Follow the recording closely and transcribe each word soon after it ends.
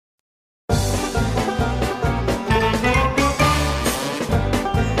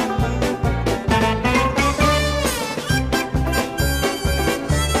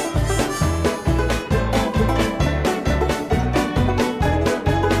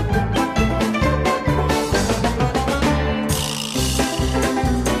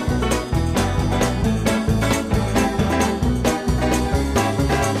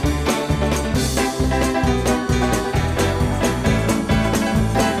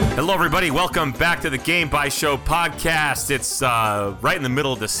Hello, everybody. Welcome back to the Game by Show podcast. It's right in the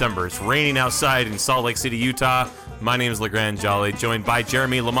middle of December. It's raining outside in Salt Lake City, Utah. My name is LeGrand Jolly, joined by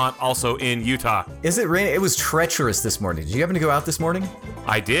Jeremy Lamont, also in Utah. Is it raining? It was treacherous this morning. Did you happen to go out this morning?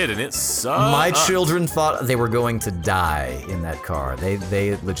 I did, and it sucked. My children thought they were going to die in that car.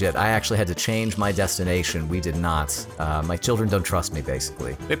 They legit. I actually had to change my destination. We did not. My children don't trust me,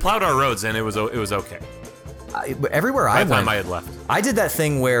 basically. They plowed our roads, and it was okay. Everywhere I went, By the time I had left. I did that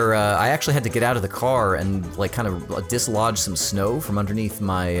thing where I actually had to get out of the car and like kind of dislodge some snow from underneath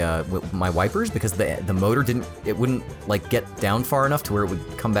my my wipers because the motor wouldn't like get down far enough to where it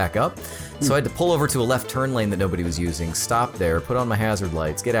would come back up. So I had to pull over to a left turn lane that nobody was using, stop there, put on my hazard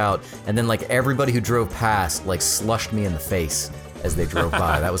lights, get out, and then like everybody who drove past like slushed me in the face as they drove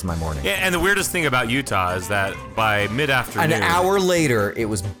by. That was my morning. Yeah, and the weirdest thing about Utah is that by mid-afternoon... An hour later, it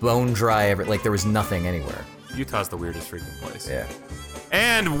was bone dry, like there was nothing anywhere. Utah's the weirdest freaking place. Yeah.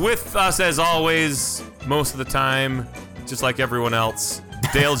 And with us, as always, most of the time, just like everyone else,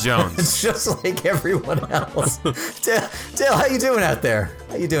 Dale Jones. It's just like everyone else. Dale, how you doing out there?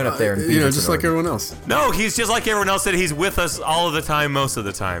 How you doing up there? In just like everyone else. No, he's just like everyone else. That he's with us all of the time, most of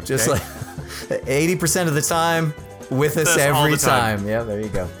the time. Just okay? like 80% of the time, with us every time. Yeah, there you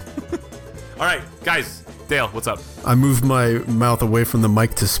go. All right, guys. Dale, what's up? I moved my mouth away from the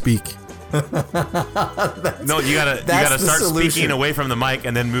mic to speak. No, you gotta start speaking away from the mic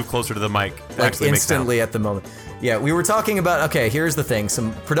and then move closer to the mic. Like instantly at the moment. Yeah, we were talking about, okay, here's the thing.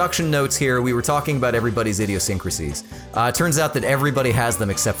 Some production notes here. We were talking about everybody's idiosyncrasies. Turns out that everybody has them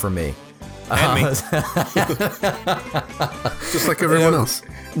except for me. And me. Just like everyone else.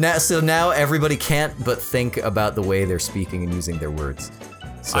 So now everybody can't but think about the way they're speaking and using their words.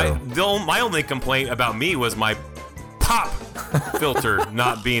 So my only complaint about me was my pop filter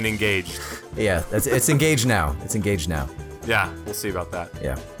not being engaged. Yeah, it's engaged now. It's engaged now. Yeah, we'll see about that.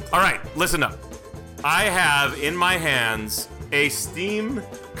 Yeah. All right, listen up. I have in my hands a Steam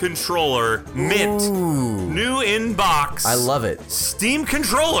controller, mint, new in box. I love it. Steam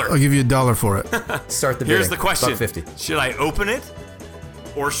controller. I'll give you $1 for it. Start the bidding. Here's the question: $1.50. Should I open it,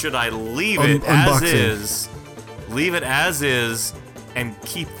 or should I leave it as is? Leave it as is, and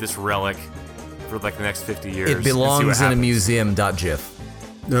keep this relic for like the next 50 years. It belongs in a museum.gif.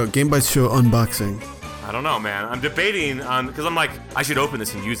 No, Game Bytes Show unboxing. I don't know, man. I'm debating on, because I'm like, I should open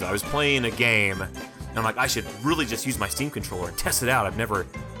this and use it. I was playing a game, and I'm like, I should really just use my Steam controller and test it out.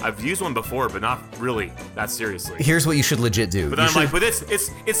 I've used one before, but not really that seriously. Here's what you should legit do. But then but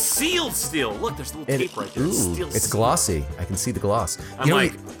it's sealed still. Look, there's a little tape right there. It's glossy. I can see the gloss.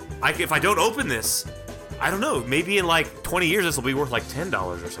 If I don't open this, I don't know. Maybe in like 20 years, this will be worth like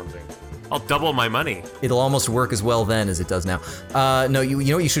 $10 or something. I'll double my money. It'll almost work as well then as it does now. No, you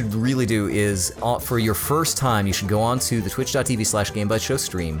know what you should really do is, for your first time, you should go on to the twitch.tv/GameByteShow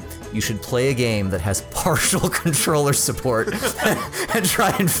stream. You should play a game that has partial controller support and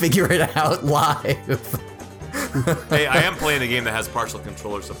try and figure it out live. Hey, I am playing a game that has partial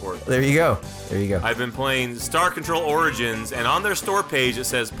controller support. There you go. There you go. I've been playing Star Control Origins, and on their store page it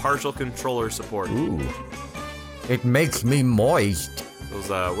says partial controller support. Ooh. It makes me moist. Those,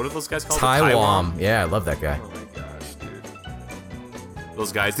 what are those guys called? Taiwan. Yeah, I love that guy. Oh my gosh, dude.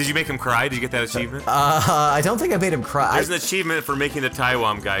 Those guys. Did you make him cry? Did you get that achievement? I don't think I made him cry. There's an achievement for making the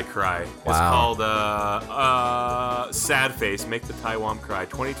Taiwan guy cry. It's called Sad Face. Make the Taiwan cry.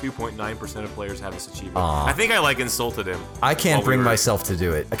 22.9% of players have this achievement. Aww. I think I insulted him. I can't bring myself to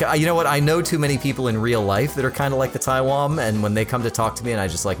do it. You know what? I know too many people in real life that are kind of like the Taiwan, and when they come to talk to me and I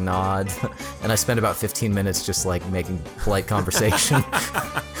just like nod, and I spend about 15 minutes just like making polite conversation.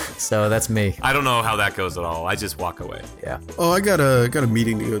 So that's me. I don't know how that goes at all. I just walk away. Yeah. Oh, I got a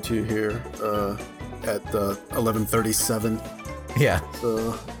meeting to go to here at 11:37. Yeah.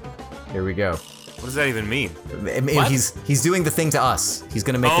 So here we go. What does that even mean? He's doing the thing to us. He's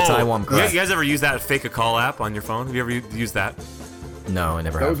gonna make the Taiwan cry. You guys ever use that fake a call app on your phone? Have you ever used that? No, I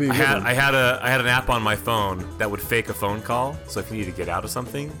never have. I had an app on my phone that would fake a phone call. So if you need to get out of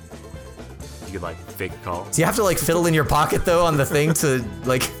something, you could like fake a call. Do you have to like fiddle in your pocket though on the thing to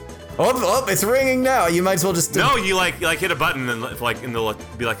like? Oh, it's ringing now. You might as well just... No, you like hit a button and it'll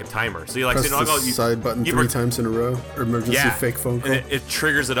be like a timer. So you like... Press the side button 3 times in a row. Emergency fake phone call. And it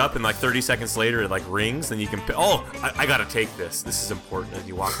triggers it up and like 30 seconds later it like rings and you can... Oh, I gotta take this. This is important. And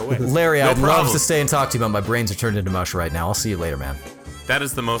you walk away. Larry, I'd love to stay and talk to you, but my brains are turned into mush right now. I'll see you later, man. That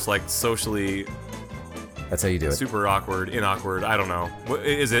is the most like socially... That's how you do it. Super awkward, inawkward. I don't know.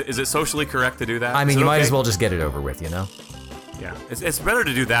 Is it socially correct to do that? I mean, you might as well just get it over with, you know? Yeah, it's better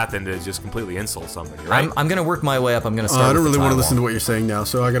to do that than to just completely insult somebody, right? I'm gonna work my way up. I'm gonna start. I don't really want to listen to what you're saying now,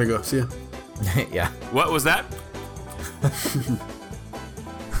 so I gotta go. See ya. Yeah. What was that?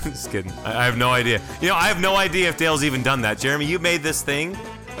 Just kidding. I have no idea. I have no idea if Dale's even done that. Jeremy, you made this thing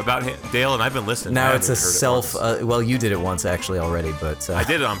about Dale, and I've been listening. Now it's a self. Well, you did it once actually already, but I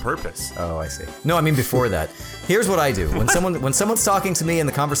did it on purpose. Oh, I see. No, I mean before that. Here's what I do when someone's talking to me and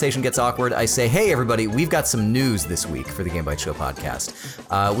the conversation gets awkward. I say, "Hey, everybody, we've got some news this week for the Game Bytes Show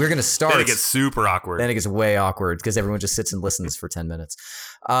podcast. We're gonna start." Then it gets super awkward. Then it gets way awkward because everyone just sits and listens for 10 minutes.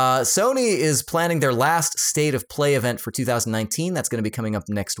 Sony is planning their last State of Play event for 2019. That's going to be coming up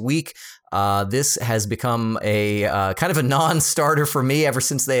next week. This has become a kind of a non-starter for me ever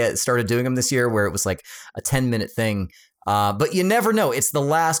since they started doing them this year, where it was like a 10-minute thing. But you never know. It's the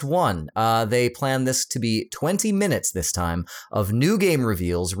last one. They plan this to be 20 minutes this time of new game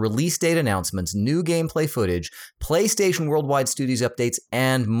reveals, release date announcements, new gameplay footage, PlayStation Worldwide Studios updates,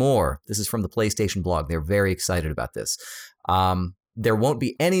 and more. This is from the PlayStation blog. They're very excited about this. There won't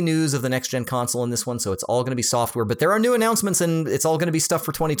be any news of the next-gen console in this one, so it's all going to be software. But there are new announcements, and it's all going to be stuff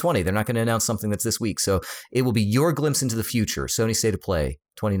for 2020. They're not going to announce something that's this week. So it will be your glimpse into the future. Sony State of Play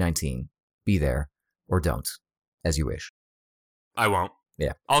 2019. Be there or don't, as you wish. I won't.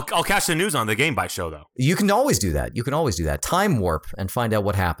 Yeah. I'll catch the news on the Game Bytes Show, though. You can always do that. Time warp and find out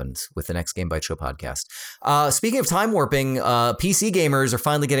what happened with the next Game Bytes Show podcast. Speaking of time warping, PC gamers are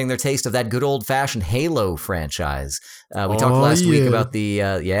finally getting their taste of that good old-fashioned Halo franchise. We talked last week about the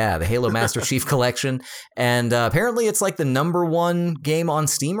Halo Master Chief Collection, and apparently it's like the number one game on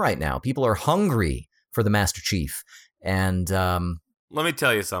Steam right now. People are hungry for the Master Chief, and let me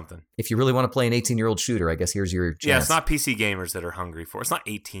tell you something. If you really want to play an 18-year-old shooter, I guess here's your chance. Yeah, it's not PC gamers that are hungry for it. It's not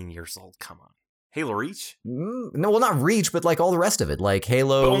 18 years old. Come on. Halo Reach? No, well, not Reach, but like all the rest of it. Like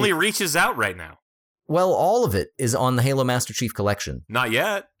Halo... But only Reach is out right now. Well, all of it is on the Halo Master Chief Collection. Not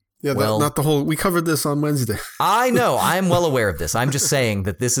yet. Yeah, not the whole... We covered this on Wednesday. I know. I'm well aware of this. I'm just saying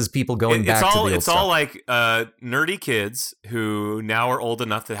that this is people going back to the old It's stuff. all like nerdy kids who now are old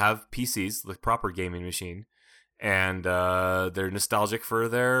enough to have PCs, the proper gaming machine. And they're nostalgic for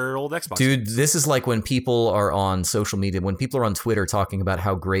their old Xbox. Dude, this is like when people are on social media, when people are on Twitter talking about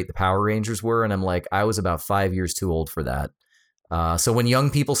how great the Power Rangers were, and I'm like, I was about 5 years too old for that. So when young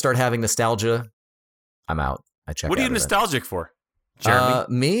people start having nostalgia, I'm out. I check out. What are you nostalgic for, Jeremy?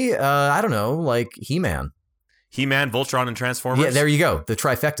 Me? I don't know, like He-Man. He-Man, Voltron, and Transformers? Yeah, there you go. The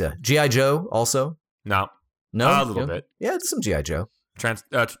trifecta. G.I. Joe also? No? A little bit. Yeah, some G.I. Joe.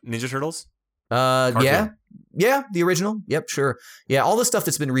 Ninja Turtles? Yeah, the original. Yep, sure. Yeah, all the stuff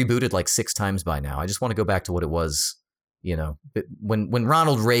that's been rebooted like 6 times by now. I just want to go back to what it was, when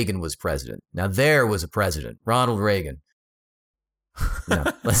Ronald Reagan was president. Now there was a president, Ronald Reagan. No,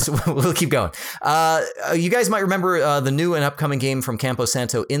 we'll keep going. You guys might remember the new and upcoming game from Campo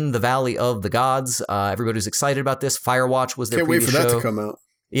Santo, In the Valley of the Gods. Everybody's excited about this. Firewatch was their previous show. Can't wait for that to come out.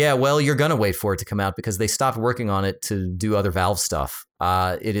 Yeah, well, you're going to wait for it to come out because they stopped working on it to do other Valve stuff.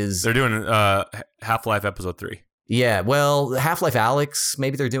 They're doing Half-Life Episode 3. Yeah, well, Half-Life Alyx,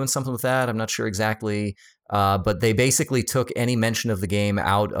 maybe they're doing something with that. I'm not sure exactly. But they basically took any mention of the game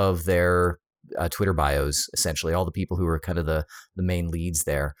out of their Twitter bios, essentially. All the people who were kind of the main leads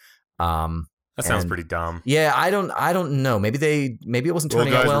there. That sounds pretty dumb. Yeah, I don't know. Maybe it wasn't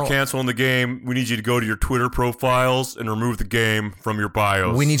turning out well. Guys, we're canceling the game. We need you to go to your Twitter profiles and remove the game from your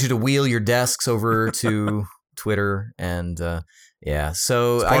bios. We need you to wheel your desks over to Twitter and yeah.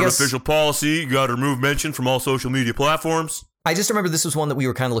 So it's part of official policy. You got to remove mention from all social media platforms. I just remember this was one that we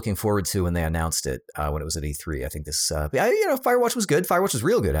were kind of looking forward to when they announced it when it was at E3. I think this, Firewatch was good. Firewatch was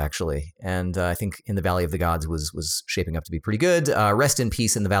real good, actually. And I think In the Valley of the Gods was shaping up to be pretty good. Rest in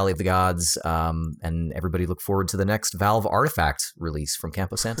peace In the Valley of the Gods. And everybody look forward to the next Valve Artifact release from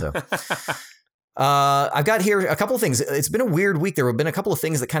Campo Santo. I've got here a couple of things. It's been a weird week. There have been a couple of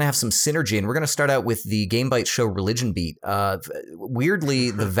things that kind of have some synergy, and we're going to start out with the Game Bytes Show religion beat.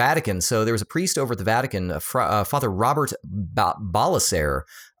 Weirdly, the Vatican. So there was a priest over at the Vatican, Father Robert Balaser,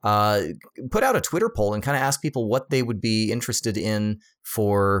 put out a Twitter poll and kind of asked people what they would be interested in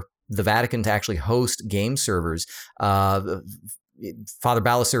for the Vatican to actually host game servers. Father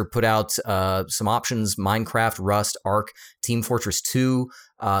Balaser put out some options: Minecraft, Rust, Ark, Team Fortress 2.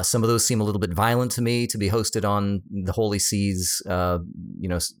 Some of those seem a little bit violent to me to be hosted on the Holy See's,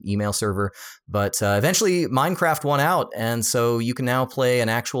 email server. But eventually, Minecraft won out, and so you can now play an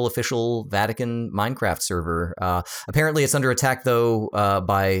actual official Vatican Minecraft server. Apparently, it's under attack though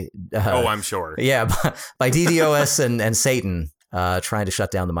by I'm sure. Yeah, by DDoS and Satan. Trying to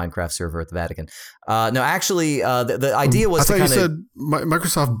shut down the Minecraft server at the Vatican. No, actually, the idea was I thought you said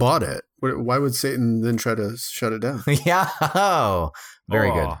Microsoft bought it. Why would Satan then try to shut it down? Yeah,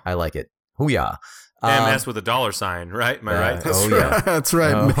 very good. I like it. Hoo-yah. MS with a $, right? Am I right? That's right. Yeah. That's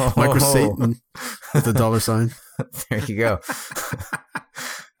right. Micro Satan with a $. There you go.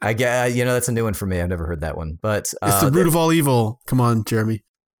 I get, that's a new one for me. I've never heard that one, but it's the root of all evil. Come on, Jeremy.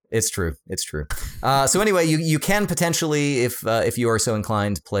 It's true. It's true. So anyway, you can potentially, if you are so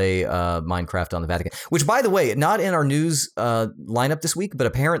inclined, play Minecraft on the Vatican. Which, by the way, not in our news lineup this week, but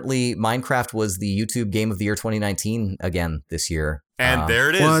apparently Minecraft was the YouTube Game of the Year 2019 again this year. And there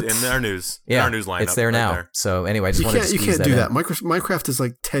it is in our news. Yeah, in our news lineup. It's there now. There. So anyway, I just wanted to squeeze You can't that do in. that. Minecraft is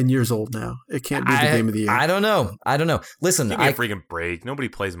like 10 years old now. It can't be the Game of the Year. I don't know. Listen, give me a freaking break. Nobody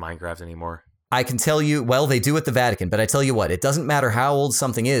plays Minecraft anymore. I can tell you, well, they do at the Vatican, but I tell you what, it doesn't matter how old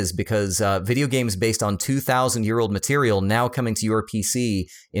something is because video games based on 2,000-year-old material now coming to your PC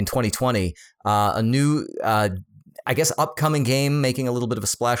in 2020, a new, I guess, upcoming game making a little bit of a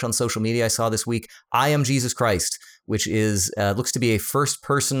splash on social media I saw this week, I Am Jesus Christ, which is looks to be a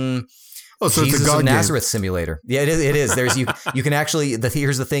first-person so Jesus it's a God of Nazareth game. simulator. Yeah, it is. There's you can actually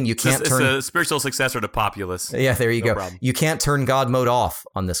here's the thing, you can't turn it's a spiritual successor to Populous. Yeah, there you go. Problem. You can't turn God mode off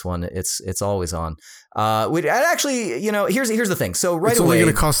on this one. It's always on. Actually, here's the thing. So it's only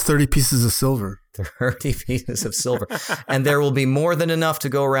going to cost 30 pieces of silver. 30 pieces of silver. And there will be more than enough to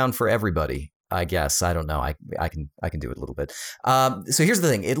go around for everybody. I guess. I don't know. I can do it a little bit. So here's the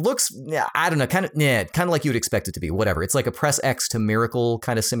thing. It looks, I don't know, kind of like you would expect it to be. Whatever. It's like a press X to miracle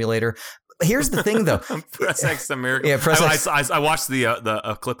kind of simulator. Here's the thing, though. Press X to miracle. Yeah, press X. I watched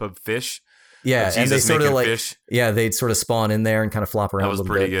the clip of fish. Yeah, and they sort of like fish. they'd sort of spawn in there and kind of flop around. That was a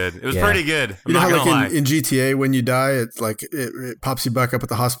little pretty bit. good. It was pretty good. You know how like in GTA when you die, it's like it pops you back up at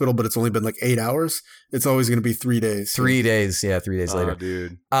the hospital, but it's only been like 8 hours. It's always going to be 3 days. 3 days, yeah, 3 days later,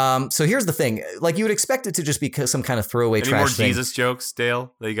 dude. So here's the thing: like you would expect it to just be some kind of throwaway trash thing. Any more Jesus jokes,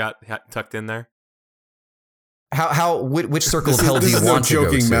 Dale? That you got tucked in there? Which circle of hell do you want to go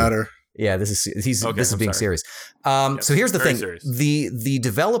to? Joking matter. Yeah, this is being serious. Yes, so here's the thing: serious. the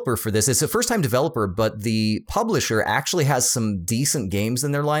developer for this, it's a first time developer, but the publisher actually has some decent games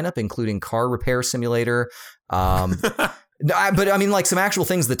in their lineup, including Car Repair Simulator. But I mean, like some actual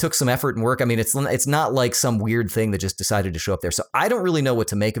things that took some effort and work. I mean, it's not like some weird thing that just decided to show up there. So I don't really know what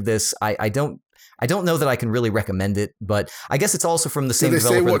to make of this. I don't know that I can really recommend it, but I guess it's also from the same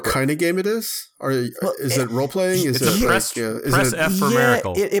developer. Did they say what kind of game it is? Is it role playing? It's a press F for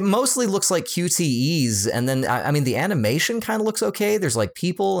miracle. It mostly looks like QTEs, and then I mean the animation kind of looks okay. There's like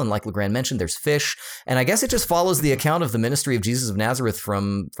people, and like Legrand mentioned, there's fish, and I guess it just follows the account of the ministry of Jesus of Nazareth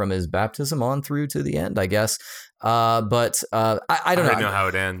from his baptism on through to the end, I guess. I don't know. I don't know how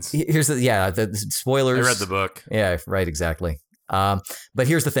it ends. Here's the spoilers. I read the book. Yeah, right, exactly. But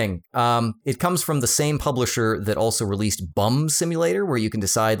here's the thing. It comes from the same publisher that also released Bum Simulator, where you can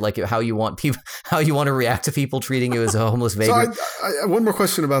decide like how you want to react to people treating you as a homeless vagrant. So one more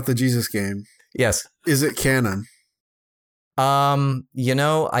question about the Jesus game. Yes. Is it canon?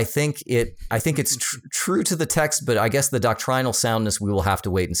 I think it's true to the text, but I guess the doctrinal soundness we will have to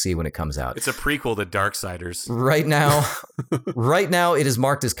wait and see when it comes out. It's a prequel to Darksiders. Right now it is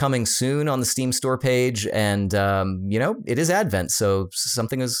marked as coming soon on the Steam store page, and it is Advent, so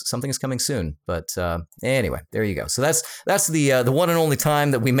something is coming soon. But anyway, there you go. So that's the one and only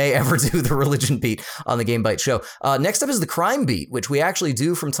time that we may ever do the religion beat on the Game Bytes show. Next up is the crime beat, which we actually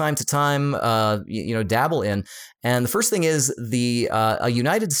do from time to time, dabble in. And the first thing is a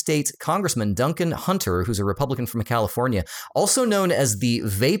United States Congressman, Duncan Hunter, who's a Republican from California, also known as the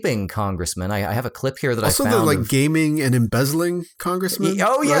Vaping Congressman. I have a clip here that I found. Also the gaming and embezzling congressman?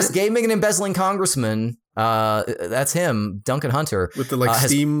 Oh, yes, right? Gaming and embezzling congressman. That's him, Duncan Hunter. With the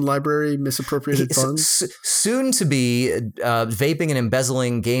Steam library misappropriated funds? Soon to be vaping and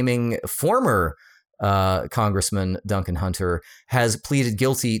embezzling gaming former Congressman Duncan Hunter has pleaded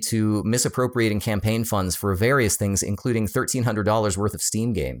guilty to misappropriating campaign funds for various things, including $1,300 worth of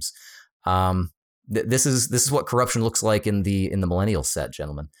Steam games. This is what corruption looks like in the millennial set,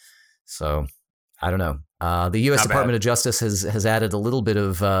 gentlemen. So I don't know. The U.S. Department of Justice has added a little bit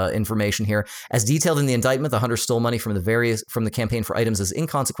of information here. As detailed in the indictment, the Hunter stole money from the campaign for items as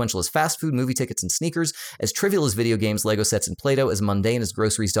inconsequential as fast food, movie tickets, and sneakers, as trivial as video games, Lego sets, and Play-Doh, as mundane as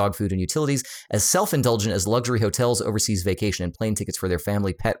groceries, dog food, and utilities, as self-indulgent as luxury hotels, overseas vacation, and plane tickets for their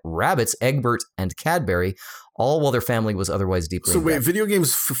family pet rabbits, Egbert and Cadbury, all while their family was otherwise deeply So wait, video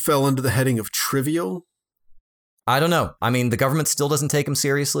games fell under the heading of trivial? I don't know. I mean, the government still doesn't take them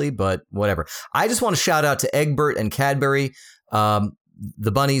seriously, but whatever. I just want to shout out to Egbert and Cadbury,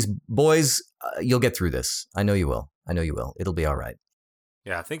 the bunnies. Boys, you'll get through this. I know you will. It'll be all right.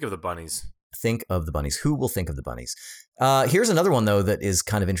 Yeah, think of the bunnies. Think of the bunnies. Who will think of the bunnies? Here's another one, though, that is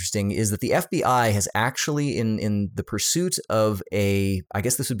kind of interesting, is that the FBI has actually, in the pursuit of I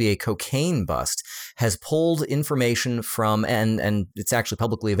guess this would be a cocaine bust, has pulled information from, and it's actually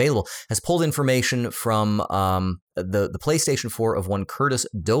publicly available, has pulled information from the PlayStation 4 of one Curtis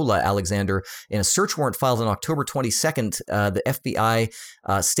Dola Alexander in a search warrant filed on October 22nd. The FBI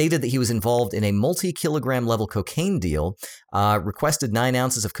stated that he was involved in a multi-kilogram level cocaine deal, requested 9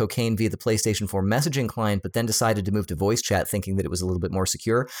 ounces of cocaine via the PlayStation 4 messaging client, but then decided to move to voice chat thinking that it was a little bit more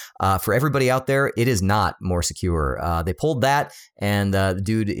secure. For everybody out there, it is not more secure. They pulled that, and the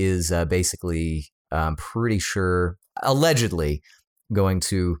dude is basically, I'm pretty sure, allegedly going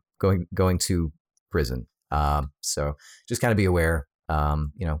to prison. So just kind of be aware,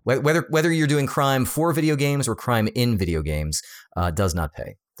 whether you're doing crime for video games or crime in video games, does not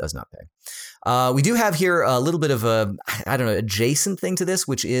pay. We do have here a little bit of adjacent thing to this,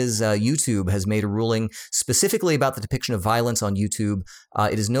 which is YouTube has made a ruling specifically about the depiction of violence on YouTube.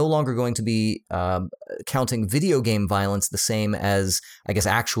 It is no longer going to be counting video game violence the same as, I guess,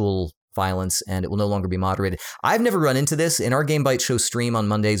 actual violence, and it will no longer be moderated. I've never run into this. In our Game Bytes show stream on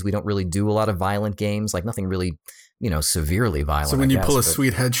Mondays, we don't really do a lot of violent games, like nothing really, severely violent. So when you pull a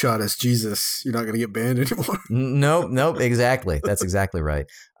sweet headshot as Jesus, you're not going to get banned anymore. Nope, exactly. That's exactly right.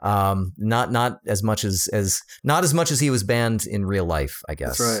 Not as much as he was banned in real life, I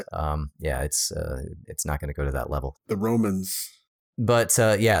guess. That's right. It's not going to go to that level. The Romans. But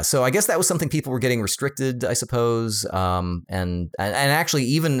so I guess that was something people were getting restricted, I suppose. And actually,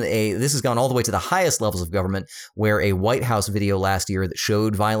 even this has gone all the way to the highest levels of government, where a White House video last year that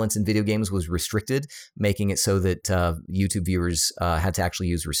showed violence in video games was restricted, making it so that YouTube viewers had to actually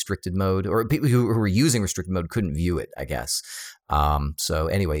use restricted mode, or people who were using restricted mode couldn't view it, I guess. So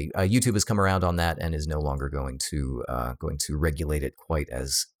anyway, YouTube has come around on that and is no longer going to regulate it quite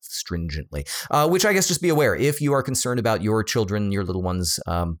as stringently, which I guess just be aware, if you are concerned about your children, your little ones,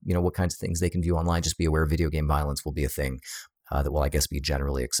 what kinds of things they can view online, just be aware video game violence will be a thing that will, I guess, be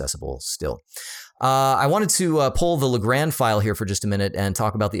generally accessible still. I wanted to pull the Legrand file here for just a minute and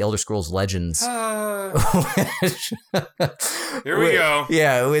talk about the Elder Scrolls Legends. Here we go.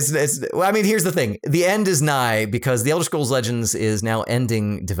 Yeah, here's the thing. The end is nigh because the Elder Scrolls Legends is now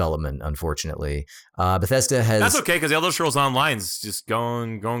ending development, unfortunately. Bethesda has... That's okay, because the Elder Scrolls Online's just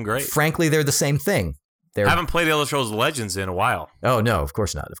going great. Frankly, they're the same thing. I haven't played Elder Scrolls Legends in a while. Oh, no, of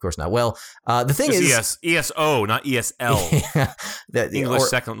course not. Well, the thing is... ESO, not ESL. English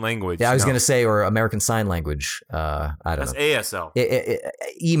second language. Yeah, I was going to say, or American Sign Language. I don't know. That's ASL.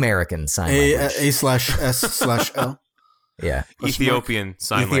 American Sign Language. A/S/L. Yeah. Ethiopian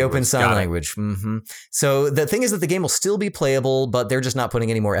Sign Language. Mm-hmm. So the thing is that the game will still be playable, but they're just not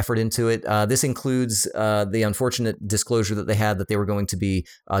putting any more effort into it. This includes the unfortunate disclosure that they had that they were going to be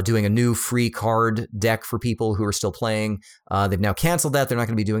doing a new free card deck for people who are still playing. They've now canceled that. They're not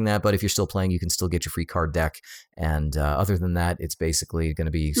going to be doing that, but if you're still playing, you can still get your free card deck. And other than that, it's basically going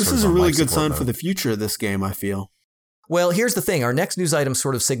to be This is a really good sign for the future of this game, I feel. Well, here's the thing. Our next news item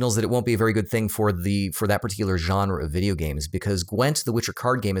sort of signals that it won't be a very good thing for that particular genre of video games, because Gwent, the Witcher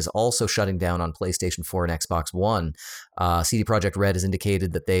card game, is also shutting down on PlayStation 4 and Xbox One. CD Projekt Red has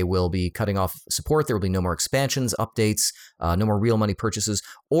indicated that they will be cutting off support. There will be no more expansions, updates, no more real money purchases,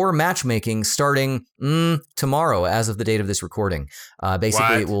 or matchmaking starting tomorrow, as of the date of this recording.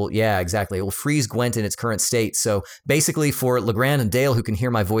 Basically, it will freeze Gwent in its current state. So basically, for Legrand and Dale, who can hear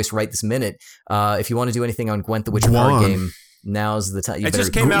my voice right this minute, if you want to do anything on Gwent, the Witcher card game, now's the time. It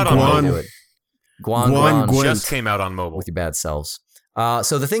just came out on mobile. Gwent just came out on mobile with your bad selves.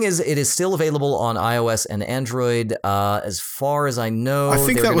 So the thing is, it is still available on iOS and Android. As far as I know, I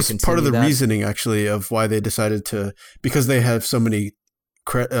think that was part of the reasoning, actually, of why they decided to, because they have so many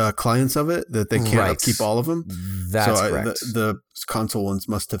clients of it that they can't keep all of them. That's correct. The console ones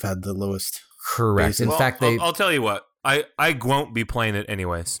must have had the lowest. Correct. In fact, I'll tell you what. I won't be playing it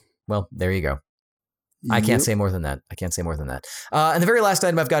anyways. Well, there you go. I can't say more than that. And the very last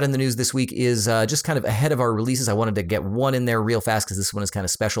item I've got in the news this week is just kind of ahead of our releases. I wanted to get one in there real fast because this one is kind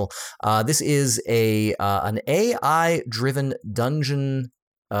of special. This is an AI-driven dungeon,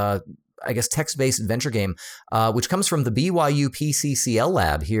 I guess, text-based adventure game, which comes from the BYU PCCL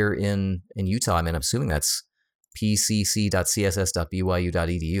lab here in Utah. I mean, I'm assuming that's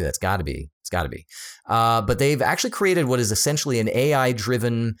pcc.css.byu.edu. That's got to be. It's got to be. But they've actually created what is essentially an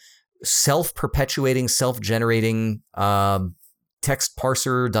AI-driven, self-perpetuating, self-generating text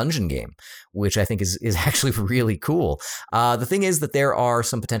parser dungeon game, which I think is actually really cool. The thing is that there are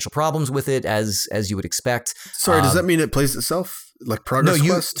some potential problems with it, as you would expect. Sorry, does that mean it plays itself like progress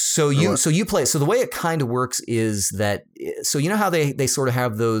quest? So you play. So the way it kind of works is that, so you know how they sort of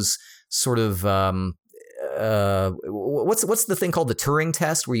have those sort of what's the thing called the Turing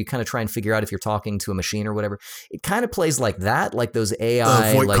test, where you kind of try and figure out if you're talking to a machine or whatever. It kind of plays like that, like those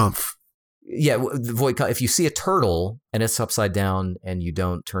AI Voight-Kampff. Yeah, the Voight-Kampff. If you see a turtle and it's upside down and you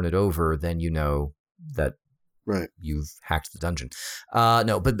don't turn it over, then you know that you've hacked the dungeon.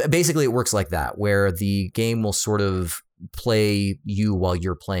 No, but basically it works like that, where the game will sort of play you while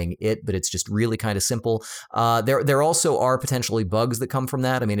you're playing it, but it's just really kind of simple. There also are potentially bugs that come from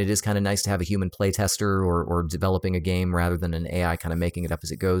that. I mean, it is kind of nice to have a human playtester or developing a game rather than an AI kind of making it up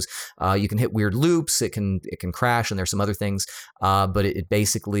as it goes. You can hit weird loops. It can crash, and there's some other things. But it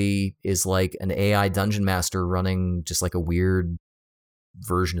basically is like an AI dungeon master running just like a weird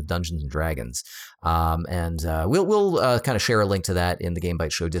version of Dungeons and Dragons. We'll kind of share a link to that in the Game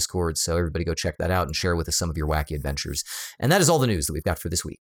Bytes Show Discord, so everybody go check that out and share with us some of your wacky adventures. And that is all the news that we've got for this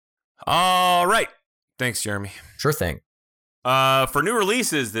week. All right. Thanks, Jeremy. Sure thing. For new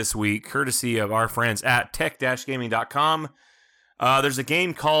releases this week, courtesy of our friends at tech-gaming.com, there's a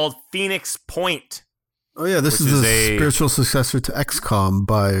game called Phoenix Point. Oh yeah, this is a spiritual successor to XCOM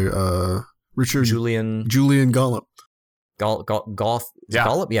by Julian Gollop. Gollop? Yeah,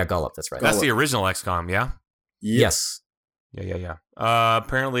 Gollop, that's right. That's the original XCOM, yeah? Yes. Yeah.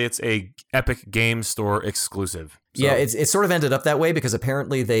 Apparently it's a Epic Game Store exclusive. So. Yeah, it sort of ended up that way because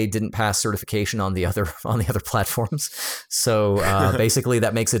apparently they didn't pass certification on the other platforms. So basically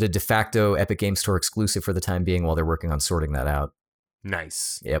that makes it a de facto Epic Game Store exclusive for the time being while they're working on sorting that out.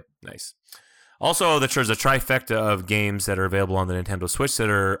 Nice. Yep. Nice. Also, there's a trifecta of games that are available on the Nintendo Switch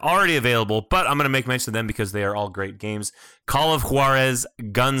that are already available, but I'm going to make mention of them because they are all great games. Call of Juarez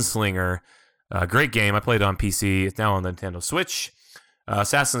Gunslinger, great game. I played it on PC. It's now on the Nintendo Switch.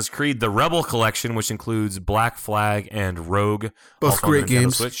 Assassin's Creed: The Rebel Collection, which includes Black Flag and Rogue, both great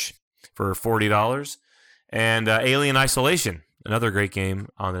games, Switch for $40. And Alien Isolation, another great game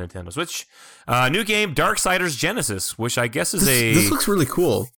on the Nintendo Switch. New game, Darksiders Genesis, which I guess is This looks really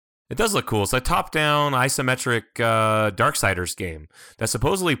cool. It does look cool. It's a top-down, isometric Darksiders game that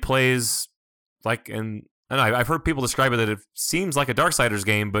supposedly plays like I've heard people describe it that it seems like a Darksiders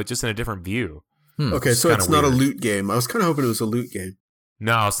game, but just in a different view. Okay, so it's not a loot game. I was kind of hoping it was a loot game.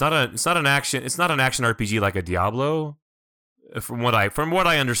 No, it's not an action RPG like a Diablo. From what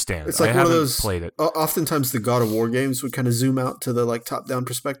I understand, it's like I one haven't of those. Played it. Oftentimes, the God of War games would kind of zoom out to the like top-down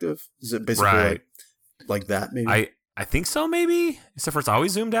perspective. Is it basically like that? Maybe I think so. Maybe except for it's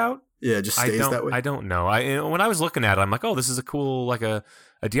always zoomed out. Yeah, it just stays that way. I don't know. When I was looking at it, I'm like, oh, this is a cool like a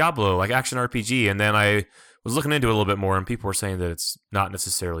Diablo like action RPG, and then I was looking into it a little bit more, and people were saying that it's not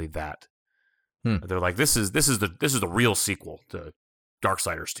necessarily that. They're like, this is the real sequel to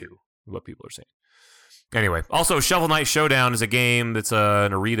Darksiders 2. What people are saying. Anyway, also Shovel Knight Showdown is a game that's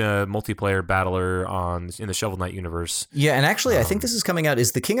an arena multiplayer battler in the Shovel Knight universe. Yeah, and actually, I think this is coming out.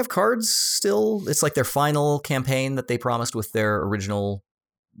 Is the King of Cards still? It's like their final campaign that they promised with their original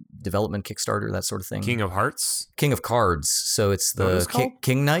development Kickstarter, that sort of thing. King of Hearts? King of Cards. So it's the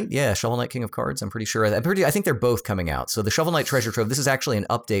King Knight. Yeah, Shovel Knight King of Cards. I'm pretty sure. I think they're both coming out. So the Shovel Knight Treasure Trove, this is actually an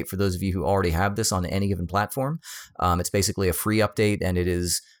update for those of you who already have this on any given platform. It's basically a free update, and it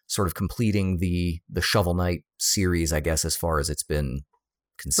is sort of completing the Shovel Knight series, I guess, as far as it's been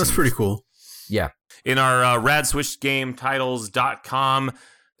conceived. That's pretty cool. Yeah. In our RadSwitchGameTitles.com,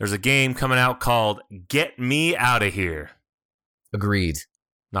 there's a game coming out called Get Me Outta Here. Agreed.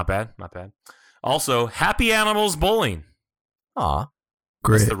 Not bad. Also, Happy Animals Bowling. Aw.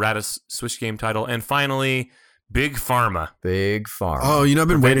 Great. That's the Radis Switch game title. And finally, Big Pharma. Big Pharma. Oh, I've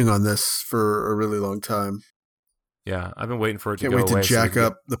been waiting on this for a really long time. Yeah, I've been waiting for it to Can't go away. wait to jack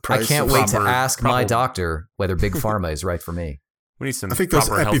up the price. I can't wait to ask my doctor whether Big Pharma is right for me. We need some. I think those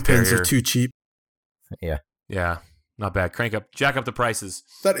EpiPens are too cheap. Yeah. Yeah. Not bad. Jack up the prices.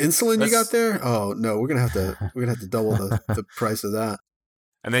 That insulin you got there? Oh no, we're gonna have to double the price of that.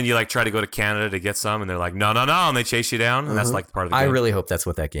 And then you like try to go to Canada to get some, and they're like, no, and they chase you down, and that's like part of the game. I really hope that's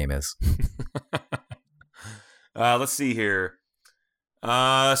what that game is. Let's see here.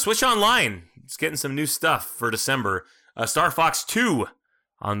 Switch Online. It's getting some new stuff for December. Star Fox 2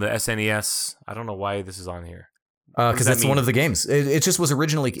 on the SNES. I don't know why this is on here. Because that's one of the games. It just was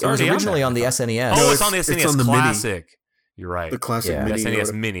originally. It was originally on the SNES. Oh, it's on the SNES it's on the Classic. Mini. You're right. The Classic Mini. The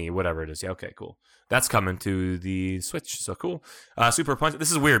SNES Mini, whatever it is. Yeah, okay, cool. That's coming to the Switch, so cool. Super Punch.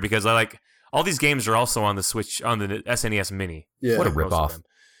 This is weird because I like all these games are also on the Switch on the SNES Mini. Yeah, what a ripoff.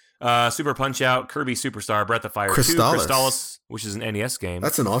 Super Punch Out, Kirby Superstar, Breath of Fire 2, Crystallis, which is an NES game.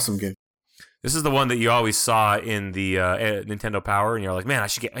 That's an awesome game. This is the one that you always saw in the Nintendo Power, and you're like, man, I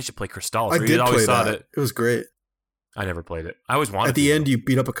should play Crystallis. I did play that. It was great. I never played it. I always wanted to. At the end, you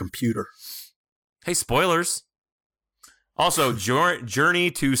beat up a computer. Hey, spoilers. Also, Journey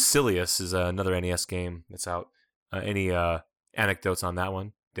to Silius is another NES game that's out. Any anecdotes on that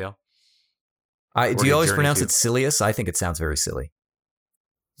one, Dale? Do you always pronounce it Silius? I think it sounds very silly.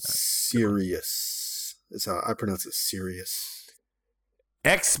 Serious. That's how I pronounce it. Serious.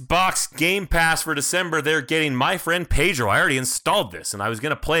 Xbox Game Pass for December. They're getting My Friend Pedro. I already installed this, and I was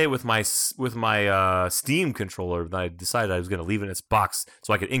gonna play it with my Steam controller, but I decided I was gonna leave it in its box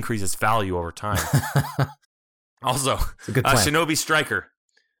so I could increase its value over time. Also, Shinobi Striker,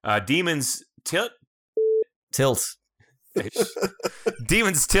 Demon's Tilt.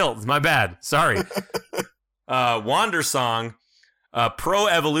 Demon's Tilt. My bad. Sorry. Wander Song, Pro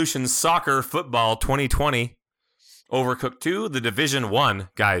Evolution Soccer Football 2020, Overcooked 2, The Division 1.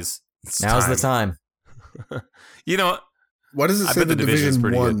 Guys, now's the time. You know, why does it say the Division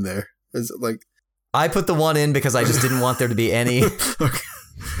 1 there? Is it like I put the 1 in because I just didn't want there to be any. Okay.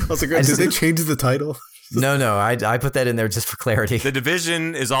 I was like, did they change the title? No, I put that in there just for clarity. The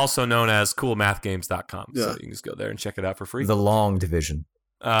Division is also known as coolmathgames.com. Yeah. So you can just go there and check it out for free. The Long Division.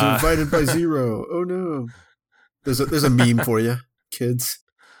 Divided by 0. Oh no. There's a meme for you, kids.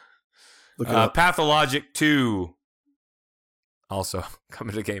 Look it up. Pathologic 2. Also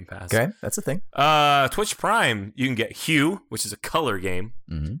coming to Game Pass. Okay, that's a thing. Twitch Prime, you can get Hue, which is a color game.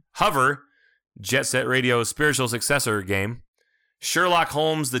 Mm-hmm. Hover, Jet Set Radio's spiritual successor game. Sherlock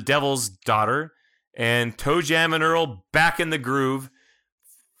Holmes, The Devil's Daughter. And Toe Jam and Earl back in the groove.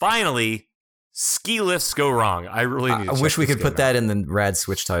 Finally, Ski Lifts Go Wrong. I really need to I wish we could put that in the Rad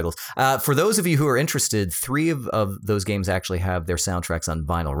Switch titles. For those of you who are interested, 3 of those games actually have their soundtracks on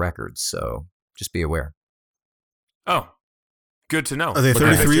vinyl records, so just be aware. Oh, good to know. Are they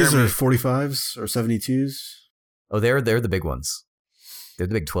 33s or 45s or 72s? Oh, they're the big ones. They're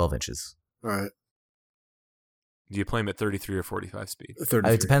the big 12 inches. All right. Do you play them at 33 or 45 speed?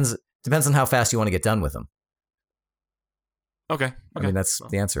 33. It depends on how fast you want to get done with them. Okay. I mean, that's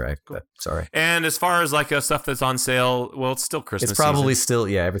the answer. Sorry. And as far as like stuff that's on sale, well, it's still Christmas. It's probably season.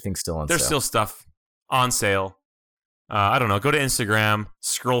 still, everything's still on sale. There's still stuff on sale. I don't know. Go to Instagram,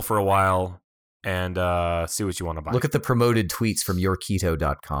 scroll for a while, and see what you want to buy. Look at the promoted tweets from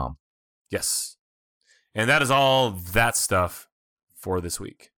yourketo.com. Yes. And that is all that stuff for this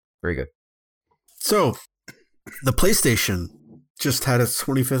week. Very good. So, the PlayStation just had its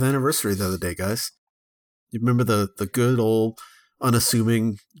 25th anniversary the other day, guys. You remember the good old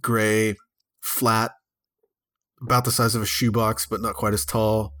unassuming gray, flat, about the size of a shoebox, but not quite as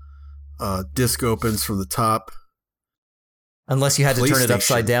tall. Disc opens from the top. Unless you had to turn it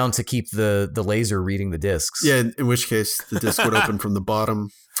upside down to keep the laser reading the discs. Yeah, in which case the disc would open from the bottom.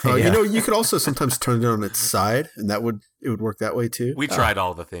 Yeah. You know, you could also sometimes turn it on its side, and it would work that way too. We tried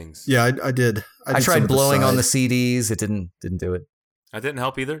all the things. Yeah, I did. I tried blowing on the CDs. It didn't do it. That didn't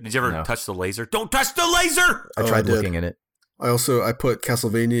help either. Did you ever touch the laser? Don't touch the laser! I tried looking at it. I put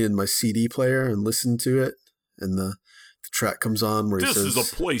Castlevania in my CD player and listened to it, and the track comes on where he says, "This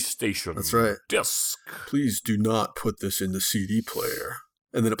is a PlayStation." That's right. Disc. Please do not put this in the CD player.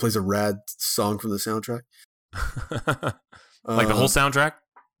 And then it plays a rad song from the soundtrack. Like the whole soundtrack?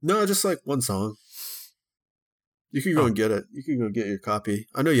 No, just like one song. You can go and get it. You can go get your copy.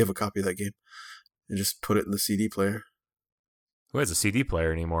 I know you have a copy of that game. And just put it in the CD player. Who has a CD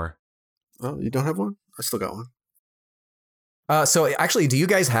player anymore? Oh, you don't have one? I still got one. So actually, do you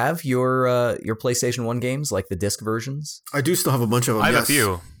guys have your PlayStation 1 games, like the disc versions? I do still have a bunch of them. I have a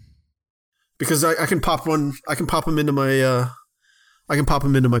few. Because I can pop one. I can pop them into my. I can pop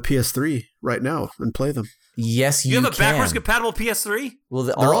them into my PS3 right now and play them. Yes, you can. You have a backwards compatible PS3?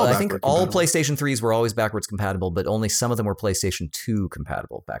 Well, I think all PlayStation 3s were always backwards compatible, but only some of them were PlayStation 2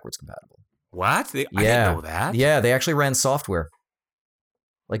 compatible, backwards compatible. What? I didn't know that. Yeah, they actually ran software.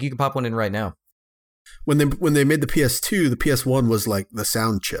 Like you can pop one in right now. When they made the PS2, the PS1 was like the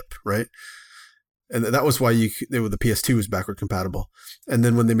sound chip, right? And that was why the PS2 was backward compatible. And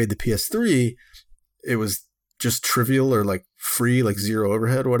then when they made the PS3, it was just trivial or like free, like zero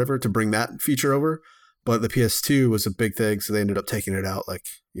overhead or whatever to bring that feature over. But the PS2 was a big thing, so they ended up taking it out. Like,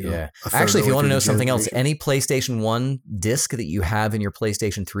 Actually, if you want to know something else, any PlayStation 1 disc that you have in your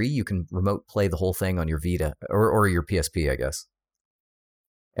PlayStation 3, you can remote play the whole thing on your Vita or your PSP, I guess.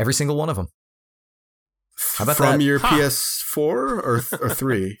 Every single one of them. How about from that? Your PS4 or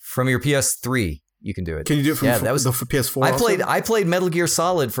 3? From your PS3, you can do it. Can you do it from the PS4? I played Metal Gear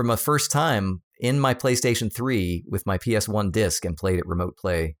Solid for my first time in my PlayStation 3 with my PS1 disc and played it remote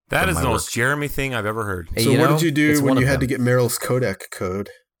play. That is the most Jeremy thing I've ever heard. So what did you do when you had to get Meryl's codec code?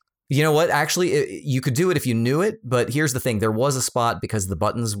 You know what? Actually, you could do it if you knew it, but here's the thing. There was a spot because the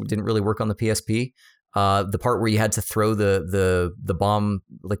buttons didn't really work on the PSP. The part where you had to throw the bomb,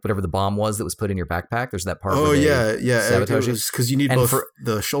 like whatever the bomb was that was put in your backpack. There's that part. Oh where yeah. Sabotage it was because you need both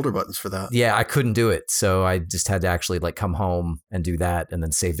the shoulder buttons for that. Yeah, I couldn't do it, so I just had to actually like come home and do that, and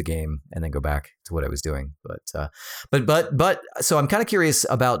then save the game, and then go back to what I was doing. But so I'm kind of curious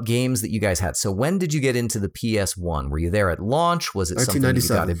about games that you guys had. So when did you get into the PS1? Were you there at launch? Was it something you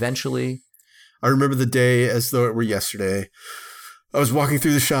got eventually? I remember the day as though it were yesterday. I was walking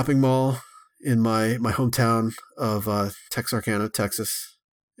through the shopping mall in my hometown of Texarkana, Texas,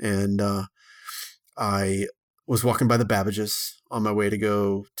 and I was walking by the Babbages on my way to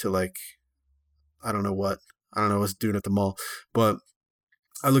go to like I don't know what I was doing at the mall, but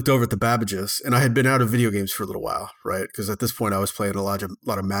I looked over at the Babbages, and I had been out of video games for a little while, right? Because at this point I was playing a lot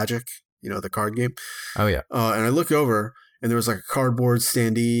of Magic, the card game. Oh yeah. And I look over, and there was like a cardboard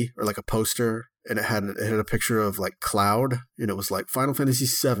standee or like a poster, and it had a picture of like Cloud, and it was like Final Fantasy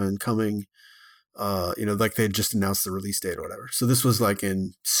VII coming. Like they had just announced the release date or whatever. So this was like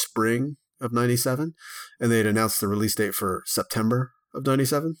in spring of 97, and they had announced the release date for September of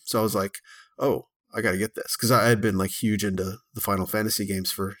 97. So I was like, oh, I got to get this, because I had been like huge into the Final Fantasy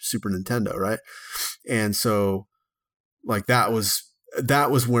games for Super Nintendo, right? And so like that was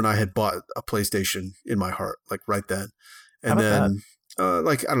when I had bought a PlayStation in my heart, like right then. And then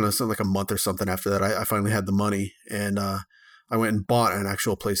like I don't know, something like a month or something after that, I finally had the money, and I went and bought an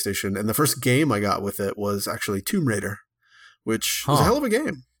actual PlayStation, and the first game I got with it was actually Tomb Raider, which was a hell of a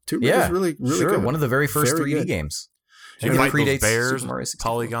game. Tomb Raider is really, really good. One of the very first 3D games. Did you fight those bears,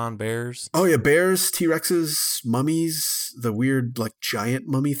 polygon bears? Oh yeah, bears, T-Rexes, mummies, the weird like giant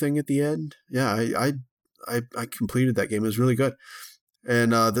mummy thing at the end. Yeah, I completed that game. It was really good.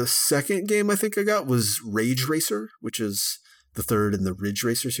 And the second game I think I got was Rage Racer, which is the third in the Ridge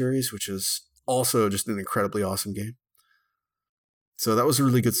Racer series, which is also just an incredibly awesome game. So that was a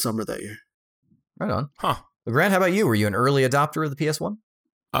really good summer that year. Right on. Huh. Grant, how about you? Were you an early adopter of the PS1?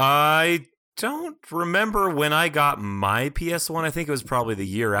 I don't remember when I got my PS1. I think it was probably the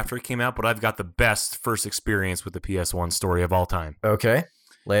year after it came out, but I've got the best first experience with the PS1 story of all time. Okay.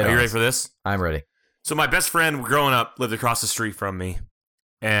 Are you ready for this? I'm ready. So my best friend growing up lived across the street from me,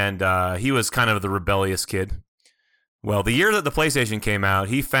 and he was kind of the rebellious kid. Well, the year that the PlayStation came out,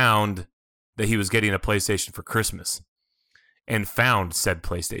 he found that he was getting a PlayStation for Christmas and found said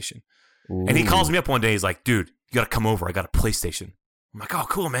PlayStation. Ooh. And he calls me up one day. He's like, dude, you got to come over. I got a PlayStation. I'm like, oh,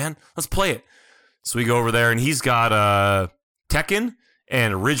 cool, man. Let's play it. So we go over there, and he's got Tekken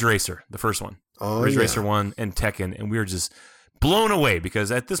and Ridge Racer, the first one. Ridge Racer 1 and Tekken. And we were just blown away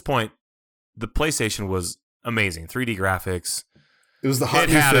because at this point, the PlayStation was amazing. 3D graphics. It was the hot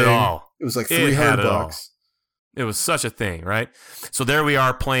new thing. It all. It was like $300. It was such a thing, right? So there we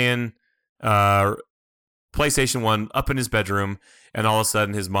are playing PlayStation 1 up in his bedroom, and all of a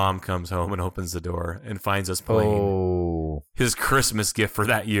sudden his mom comes home and opens the door and finds us playing his Christmas gift for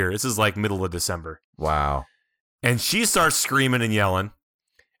that year. This is like middle of December. Wow. And she starts screaming and yelling,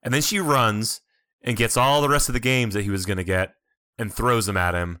 and then she runs and gets all the rest of the games that he was going to get and throws them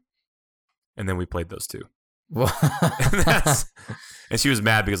at him, and then we played those two. And she was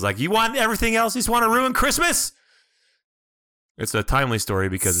mad because like, you want everything else? You just want to ruin Christmas? It's a timely story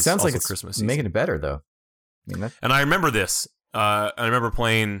because it sounds like it's Christmas season. Making it better though. And I remember this. I remember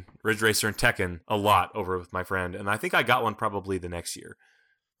playing Ridge Racer and Tekken a lot over with my friend, and I think I got one probably the next year.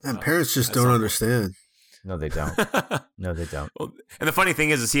 And parents just don't understand. No, they don't. No, they don't. Well, and the funny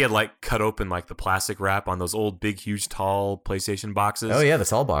thing is he had like cut open like the plastic wrap on those old, big, huge, tall PlayStation boxes. Oh yeah, the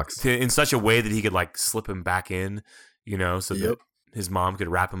tall box. In such a way that he could like slip him back in, so that his mom could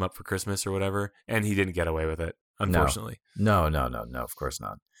wrap him up for Christmas or whatever. And he didn't get away with it, unfortunately. No, of course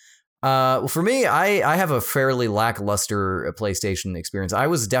not. Well, for me, I have a fairly lackluster PlayStation experience. I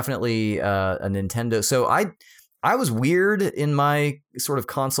was definitely a Nintendo. So I was weird in my sort of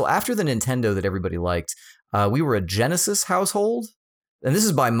console. After the Nintendo that everybody liked, we were a Genesis household. And this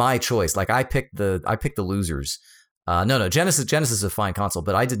is by my choice. Like I picked the losers. No, Genesis is a fine console,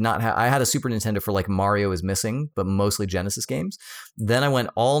 but I did not I had a Super Nintendo for like Mario is Missing, but mostly Genesis games. Then I went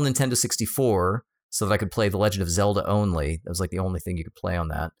all Nintendo 64 so that I could play The Legend of Zelda only. That was like the only thing you could play on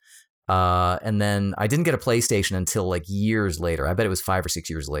that. And then I didn't get a PlayStation until like years later. I bet it was 5 or 6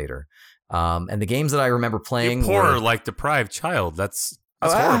 years later. And the games that I remember playing were like deprived child. That's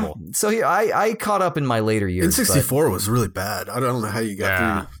horrible. So I caught up in my later years. N64 was really bad. I don't know how you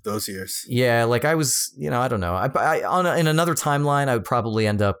got through those years. Yeah, like I was, I don't know. In another timeline, I would probably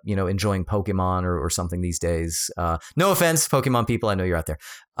end up, enjoying Pokemon or something these days. No offense, Pokemon people, I know you're out there.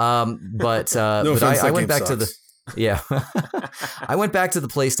 But I went back to the. Yeah. I went back to the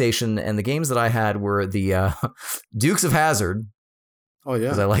PlayStation, and the games that I had were the Dukes of Hazzard, Oh yeah,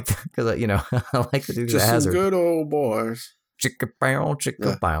 because I like the Dukes of just some Hazzard. good old boys.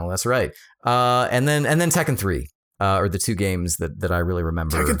 Chicka bow. That's right. And then Tekken 3 are the two games that I really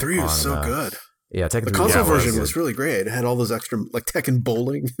remember. Tekken 3 was so good. Yeah, Tekken 3. The console version was was really great. It had all those extra, like Tekken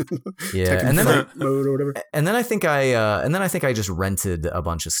bowling, yeah, Tekken and then Fight mode or whatever. And then I think I just rented a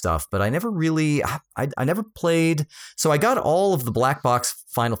bunch of stuff, but I never really I never played. So I got all of the black box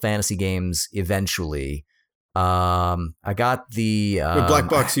Final Fantasy games eventually. I got the With black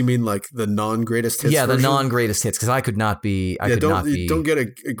box, you mean like the non-greatest hits? Yeah, the version? non-greatest hits, because I could not be. Don't get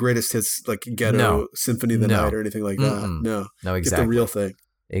a greatest hits like Ghetto Symphony of the Night or anything like that. No, exactly. Get the real thing.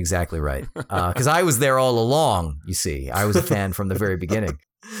 Exactly right. Because I was there all along. You see, I was a fan from the very beginning.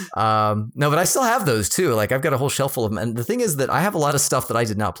 No, but I still have those too. Like I've got a whole shelf full of them. And the thing is that I have a lot of stuff that I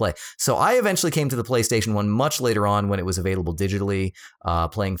did not play. So I eventually came to the PlayStation 1 much later on when it was available digitally,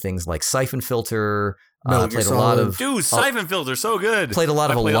 playing things like Siphon Filter. Played a lot of Siphon Filter, so good. Played a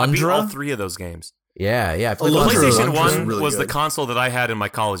lot of Alundra. I beat all three of those games. Yeah. The PlayStation 1 was the console that I had in my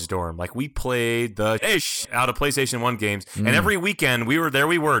college dorm. Like we played the ish out of PlayStation 1 games, and every weekend we were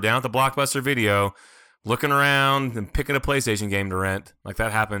down at the Blockbuster Video, looking around and picking a PlayStation game to rent. Like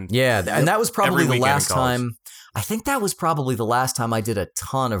that happened. Yeah, and that was probably the last time. I think that was probably the last time I did a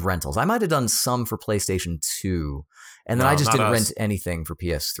ton of rentals. I might have done some for PlayStation 2, and then I just didn't rent anything for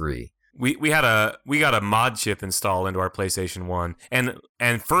PS3. We got a mod chip installed into our PlayStation 1,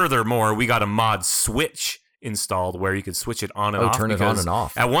 and furthermore, we got a mod switch installed where you could switch it on and off. Turn it on and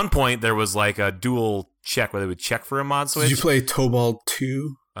off. At one point, there was like a dual check where they would check for a mod switch. Did you play Tobal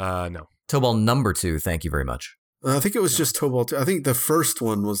 2? No. Tobal number 2. Thank you very much. I think it was just Tobal 2. I think the first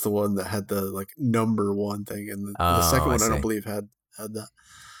one was the one that had the like number 1 thing, and the second one I don't believe had that.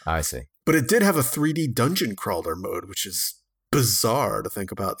 I see. But it did have a 3D dungeon crawler mode, which is bizarre to think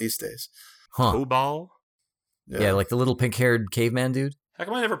about these days. Huh. Tobal? Yeah, like the little pink-haired caveman dude. How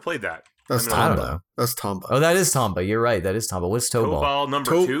come I never played that? That's Tomba. I don't know. That's Tomba. Oh, that is Tomba. You're right. That is Tomba. What's Tobal? Tobal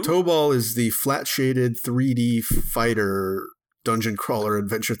number 2? Tobal is the flat-shaded 3D fighter dungeon crawler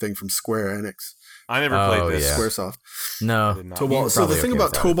adventure thing from Square Enix. I never played this. Yeah. Squaresoft. No. Tobal. So the thing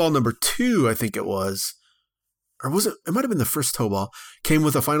about Tobal number 2, I think it was, or was it? It might have been the first Tobal. Came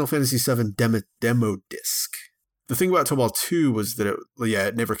with a Final Fantasy VII demo disc. The thing about Tobal 2 was that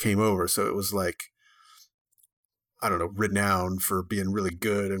it never came over, so it was like, I don't know, renowned for being really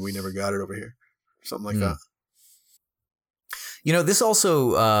good, and we never got it over here, something like that. You know, this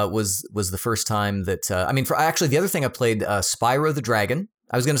also was the first time that the other thing I played, Spyro the Dragon.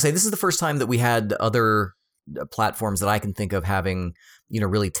 I was going to say this is the first time that we had other platforms that I can think of having,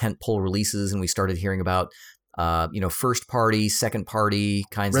 really tentpole releases, and we started hearing about, first party, second party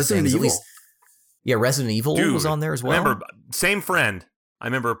kinds of things. Evil. At least, yeah, Resident Evil was on there as well. I remember, same friend. I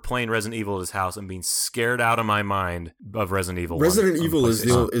remember playing Resident Evil at his house and being scared out of my mind of Resident Evil. Resident Evil is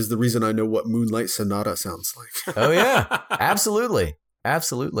the reason I know what Moonlight Sonata sounds like. Oh yeah, absolutely.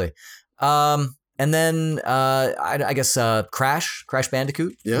 And then I guess Crash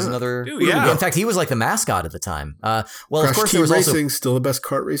Bandicoot was another. Dude, yeah. In fact, he was like the mascot at the time. Well, Crash of course, Team there was Racing, also still the best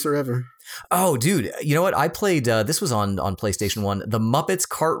kart racer ever. Oh, dude, you know what? I played. This was on PlayStation 1. The Muppets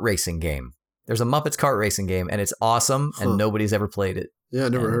kart racing game. There's a Muppets kart racing game, and it's awesome, and nobody's ever played it. Yeah, I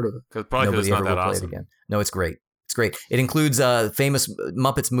never heard of it. Probably because it's not that awesome. Again. No, it's great. It's great. It includes famous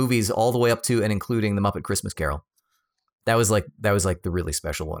Muppets movies all the way up to and including the Muppet Christmas Carol. That was like the really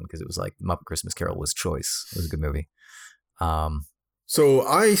special one because it was like Muppet Christmas Carol was choice. It was a good movie. So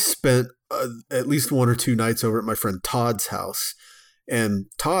I spent at least 1 or 2 nights over at my friend Todd's house, and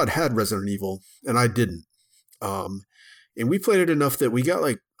Todd had Resident Evil, and I didn't. And we played it enough that we got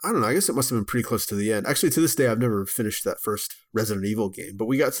like, I don't know, I guess it must have been pretty close to the end. Actually, to this day, I've never finished that first Resident Evil game, but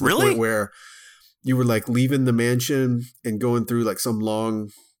we got to the point where you were like leaving the mansion and going through like some long,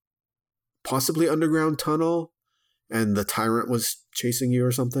 possibly underground tunnel, and the tyrant was chasing you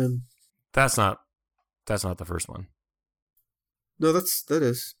or something. That's not the first one. No, that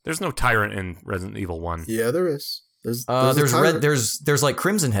is. There's no tyrant in Resident Evil 1. Yeah, there is. There's like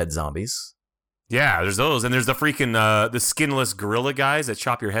Crimson Head zombies. Yeah, there's those, and there's the freaking the skinless gorilla guys that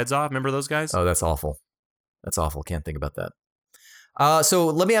chop your heads off. Remember those guys? Oh, that's awful. Can't think about that. So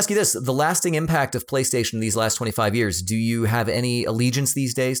let me ask you this: the lasting impact of PlayStation these last 25 years. Do you have any allegiance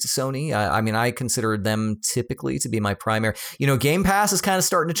these days to Sony? I consider them typically to be my primary. Game Pass is kind of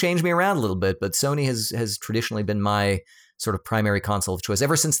starting to change me around a little bit, but Sony has traditionally been my sort of primary console of choice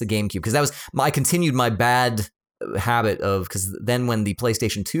ever since the GameCube, because I continued my bad habit of, because then when the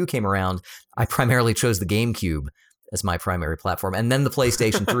PlayStation 2 came around, I primarily chose the GameCube as my primary platform, and then the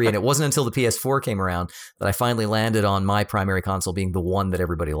PlayStation 3, and it wasn't until the PS4 came around that I finally landed on my primary console being the one that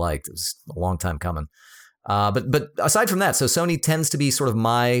everybody liked. It was a long time coming. But aside from that, so Sony tends to be sort of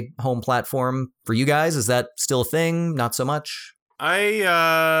my home platform. For you guys, is that still a thing? Not so much?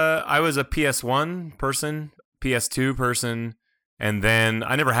 I was a PS1 person, PS2 person, and then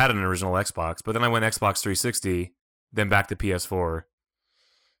I never had an original Xbox, but then I went Xbox 360, then back to PS4.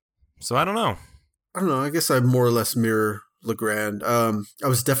 So I don't know. I guess I more or less mirror Legrand. I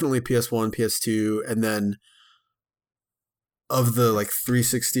was definitely PS1, PS2, and then of the like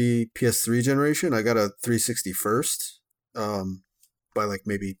 360 PS3 generation, I got a 360 first, by like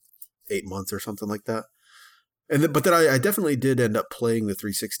maybe 8 months or something like that. But then I definitely did end up playing the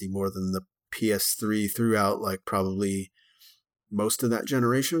 360 more than the PS3 throughout like probably most of that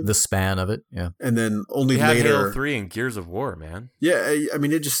generation. The span of it, yeah. And then only we had later Halo 3 and Gears of War, man. Yeah, I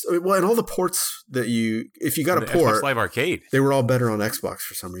mean and all the ports that if you got and a port, Xbox Live Arcade, they were all better on Xbox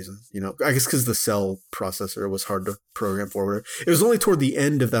for some reason. I guess because the cell processor was hard to program forward. It was only toward the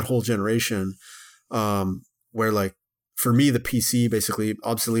end of that whole generation, where like for me the PC basically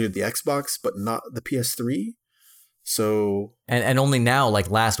obsoleted the Xbox, but not the PS3. So and only now,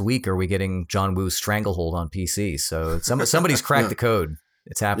 like last week, are we getting John Woo's Stranglehold on PC. So somebody's cracked the code.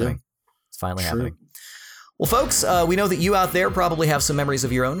 It's happening. Yeah. It's finally happening. Well, folks, we know that you out there probably have some memories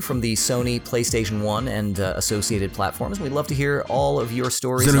of your own from the Sony PlayStation 1 and associated platforms. We'd love to hear all of your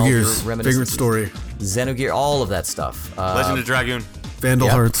stories. Xenogears, all your favorite story. Xenogear, all of that stuff. Legend of Dragoon. Vandal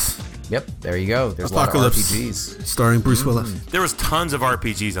Hearts. Yep, there you go. There's Apocalypse, a lot of RPGs. Starring Bruce Willis. There was tons of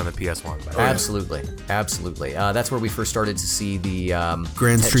RPGs on the PS1. By the way. Absolutely. That's where we first started to see the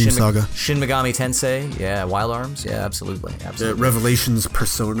Grand Stream Saga. Shin Megami Tensei, yeah, Wild Arms, yeah, absolutely. Revelations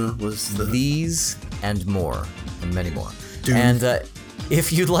Persona was These and more, and many more. Dude. And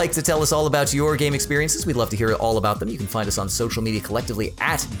if you'd like to tell us all about your game experiences, we'd love to hear all about them. You can find us on social media collectively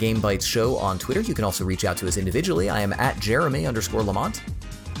at Game Bytes Show on Twitter. You can also reach out to us individually. I am at Jeremy_Lamont.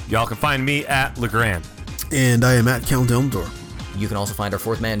 Y'all can find me at Legrand. And I am at Count Elmdor. You can also find our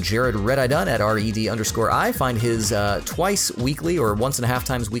fourth man, Jared Red-Eye Dunn, at RED_I. Find his twice weekly or 1.5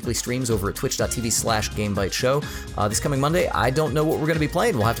 times weekly streams over at twitch.tv/GameByteShow. This coming Monday, I don't know what we're going to be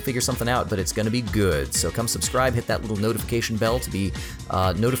playing. We'll have to figure something out, but it's going to be good. So come subscribe, hit that little notification bell to be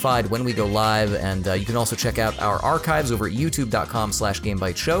notified when we go live. And you can also check out our archives over at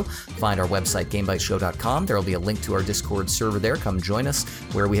youtube.com/GameByteShow. Find our website, GameByteShow.com. There will be a link to our Discord server there. Come join us,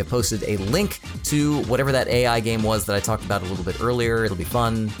 where we have posted a link to whatever that AI game was that I talked about a little bit earlier. It'll be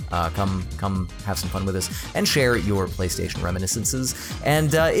fun. Come have some fun with us and share your PlayStation reminiscences.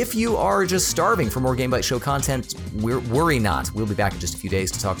 And if you are just starving for more Game Byte Show content, worry not. We'll be back in just a few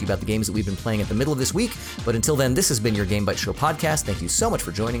days to talk to you about the games that we've been playing at the middle of this week. But until then, this has been your Game Byte Show podcast. Thank you so much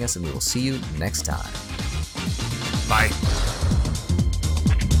for joining us, and we will see you next time. Bye.